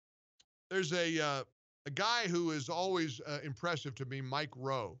There's a guy who is always impressive to me, Mike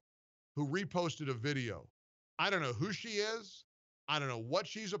Rowe, who reposted a video. I don't know who she is. I don't know what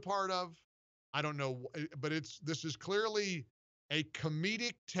she's a part of. I don't know, but this is clearly a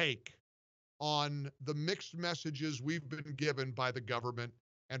comedic take on the mixed messages we've been given by the government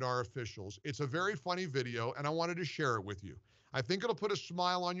and our officials. It's a very funny video, and I wanted to share it with you. I think it'll put a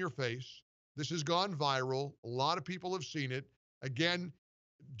smile on your face. This has gone viral. A lot of people have seen it. Again,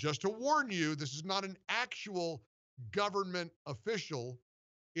 just to warn you, this is not an actual government official.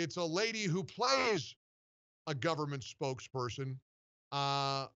 It's a lady who plays a government spokesperson.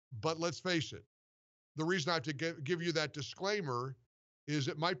 But let's face it, the reason I have to give you that disclaimer is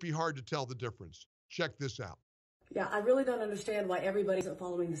it might be hard to tell the difference. Check this out. Yeah, I really don't understand why everybody isn't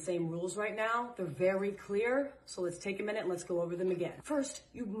following the same rules right now. They're very clear, so let's take a minute and let's go over them again. First,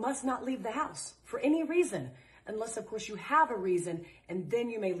 you must not leave the house for any reason, unless of course you have a reason, and then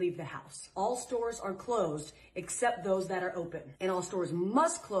you may leave the house. All stores are closed except those that are open, and all stores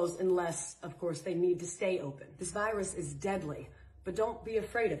must close unless of course they need to stay open. This virus is deadly, but don't be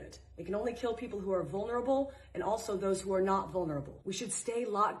afraid of it. It can only kill people who are vulnerable and also those who are not vulnerable. We should stay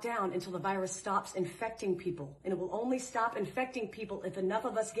locked down until the virus stops infecting people. And it will only stop infecting people if enough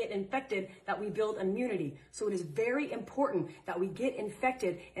of us get infected that we build immunity. So it is very important that we get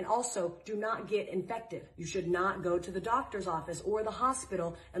infected and also do not get infected. You should not go to the doctor's office or the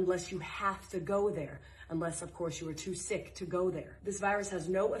hospital unless you have to go there. Unless, of course, you are too sick to go there. This virus has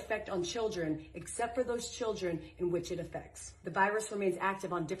no effect on children except for those children in which it affects. The virus remains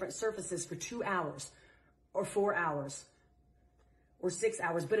active on different surfaces for 2 hours or 4 hours or 6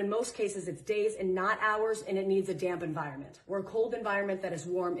 hours, but in most cases it's days and not hours, and it needs a damp environment or a cold environment that is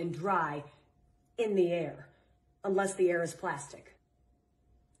warm and dry in the air, unless the air is plastic.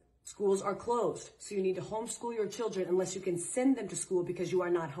 Schools are closed, so you need to homeschool your children unless you can send them to school because you are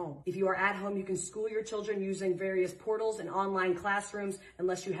not home. If you are at home, you can school your children using various portals and online classrooms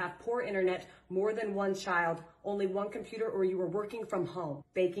unless you have poor internet, more than one child, only one computer, or you are working from home.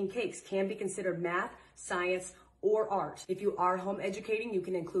 Baking cakes can be considered math, science, or art. If you are home educating, you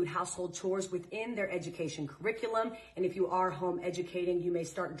can include household chores within their education curriculum. And if you are home educating, you may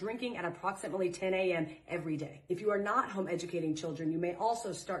start drinking at approximately 10 a.m. every day. If you are not home educating children, you may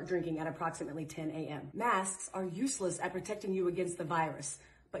also start drinking at approximately 10 a.m. Masks are useless at protecting you against the virus,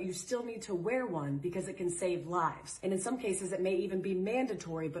 but you still need to wear one because it can save lives. And in some cases, it may even be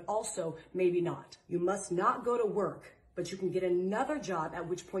mandatory, but also maybe not. You must not go to work, but you can get another job, at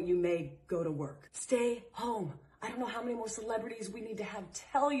which point you may go to work. Stay home. I don't know how many more celebrities we need to have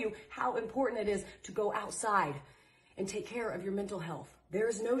tell you how important it is to go outside and take care of your mental health. There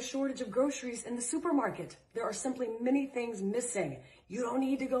is no shortage of groceries in the supermarket. There are simply many things missing. You don't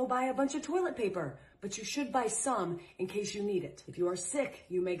need to go buy a bunch of toilet paper, but you should buy some in case you need it. If you are sick,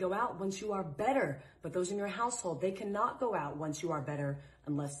 you may go out once you are better, but those in your household, they cannot go out once you are better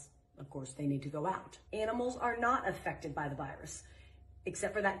unless, of course, they need to go out. Animals are not affected by the virus,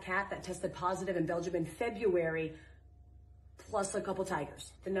 except for that cat that tested positive in Belgium in February, plus a couple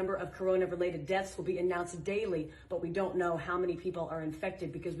tigers. The number of corona-related deaths will be announced daily, but we don't know how many people are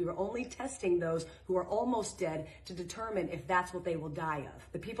infected because we were only testing those who are almost dead to determine if that's what they will die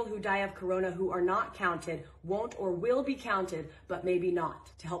of. The people who die of corona who are not counted won't or will be counted, but maybe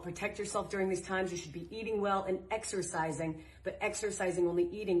not. To help protect yourself during these times, you should be eating well and exercising, but exercising only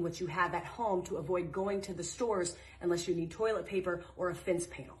eating what you have at home to avoid going to the stores unless you need toilet paper or a fence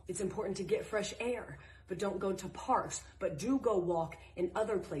panel. It's important to get fresh air, but don't go to parks, but do go walk in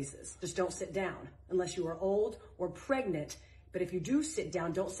other places. Just don't sit down unless you are old or pregnant. But if you do sit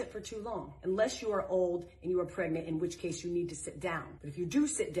down, don't sit for too long. Unless you are old and you are pregnant, in which case you need to sit down. But if you do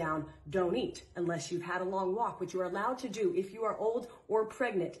sit down, don't eat unless you've had a long walk, which you are allowed to do if you are old or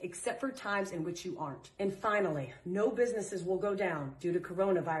pregnant, except for times in which you aren't. And finally, no businesses will go down due to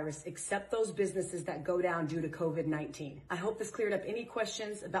coronavirus except those businesses that go down due to COVID-19. I hope this cleared up any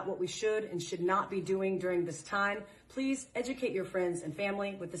questions about what we should and should not be doing during this time. Please educate your friends and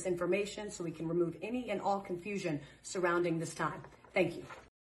family with this information so we can remove any and all confusion surrounding this time. Thank you.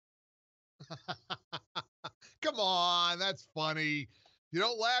 Come on, that's funny. You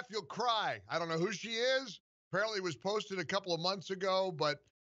don't laugh, you'll cry. I don't know who she is. Apparently it was posted a couple of months ago, but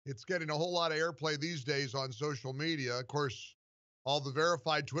it's getting a whole lot of airplay these days on social media. Of course, all the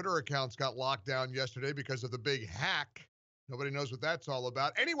verified Twitter accounts got locked down yesterday because of the big hack. Nobody knows what that's all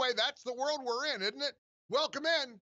about. Anyway, that's the world we're in, isn't it? Welcome in.